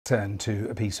turn to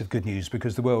a piece of good news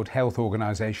because the World Health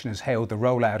Organization has hailed the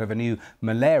rollout of a new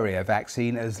malaria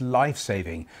vaccine as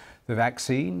life-saving. The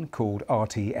vaccine, called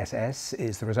RTSS,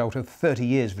 is the result of 30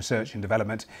 years research and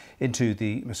development into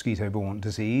the mosquito-borne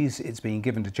disease. It's being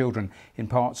given to children in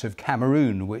parts of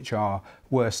Cameroon, which are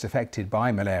worst affected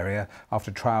by malaria,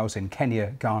 after trials in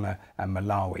Kenya, Ghana and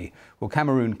Malawi. Well,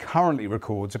 Cameroon currently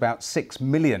records about 6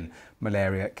 million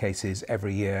malaria cases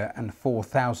every year and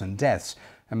 4,000 deaths,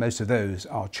 and most of those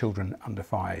are children under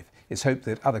 5. It's hoped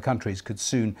that other countries could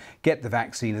soon get the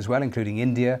vaccine as well, including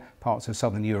India, parts of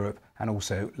southern Europe and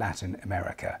also Latin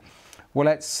America. Well,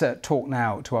 let's talk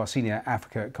now to our senior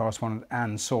Africa correspondent,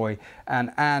 Anne Soy.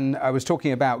 And Anne, I was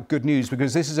talking about good news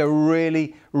because this is a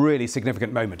really, really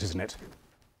significant moment, isn't it?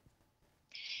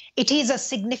 It is a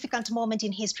significant moment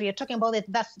in history. You're talking about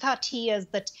that 30 years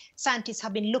that scientists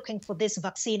have been looking for this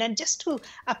vaccine. And just to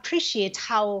appreciate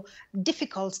how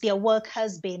difficult their work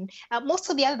has been, most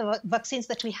of the other vaccines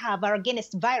that we have are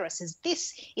against viruses.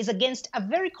 This is against a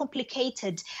very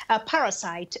complicated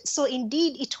parasite. So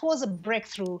indeed, it was a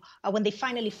breakthrough when they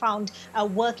finally found a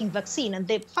working vaccine. And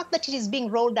the fact that it is being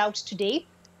rolled out today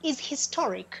is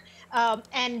historic.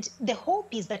 And the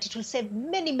hope is that it will save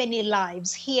many, many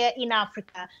lives here in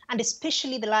Africa, and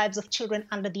especially the lives of children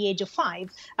under the age of 5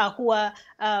 who are,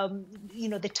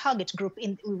 the target group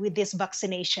with this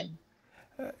vaccination.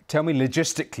 Tell me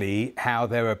logistically how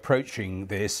they're approaching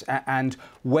this, and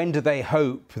when do they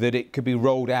hope that it could be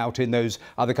rolled out in those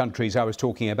other countries I was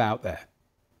talking about there?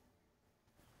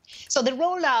 So the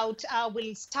rollout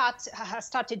has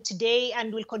started today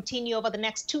and will continue over the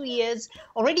next 2 years.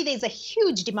 Already there's a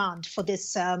huge demand for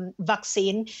this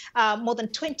vaccine. More than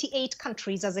 28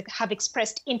 countries have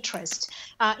expressed interest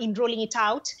in rolling it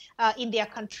out in their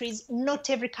countries. Not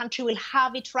every country will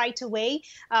have it right away.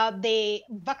 The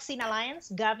Vaccine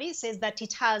Alliance, Gavi, says that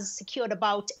it has secured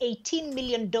about 18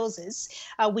 million doses,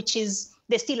 which is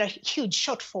there's still a huge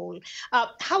shortfall.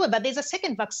 However, there's a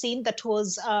second vaccine that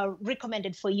was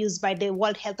recommended for use by the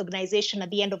World Health Organization at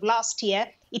the end of last year.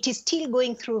 It is still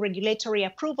going through regulatory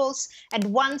approvals, and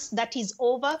once that is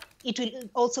over, it will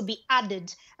also be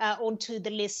added onto the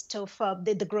list of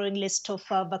the growing list of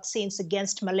vaccines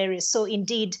against malaria. So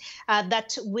indeed,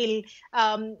 that will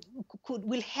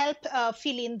help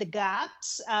fill in the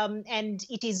gaps, and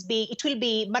it will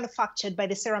be manufactured by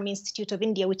the Serum Institute of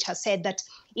India, which has said that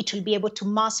it will be able to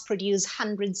mass produce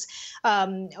hundreds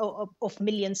of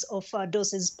millions of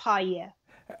doses per year.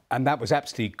 And that was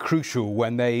absolutely crucial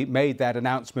when they made that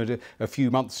announcement a few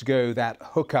months ago, that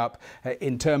hookup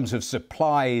in terms of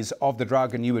supplies of the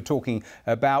drug, and you were talking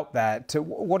about that.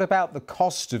 What about the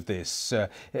cost of this,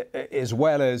 as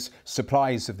well as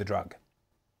supplies of the drug?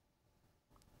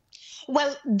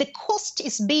 Well, the cost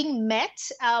is being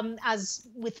met, as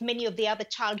with many of the other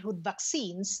childhood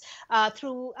vaccines,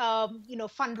 through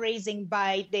fundraising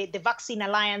by the Vaccine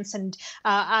Alliance and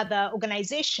other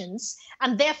organizations.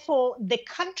 And therefore, the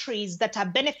countries that are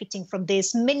benefiting from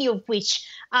this, many of which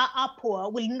are poor,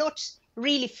 will not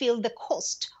really feel the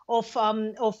cost of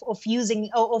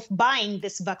buying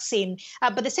this vaccine.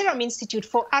 But the Serum Institute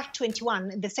for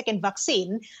R21, the second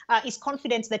vaccine, is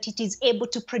confident that it is able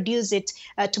to produce it,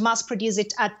 to mass produce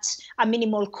it at a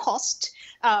minimal cost.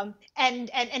 And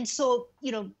so,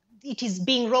 it is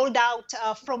being rolled out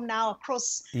from now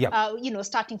across,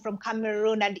 starting from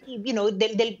Cameroon, and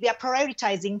they are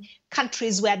prioritizing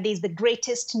countries where there's the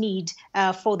greatest need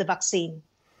for the vaccine.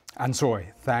 Anne Soy,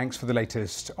 thanks for the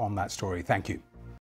latest on that story. Thank you.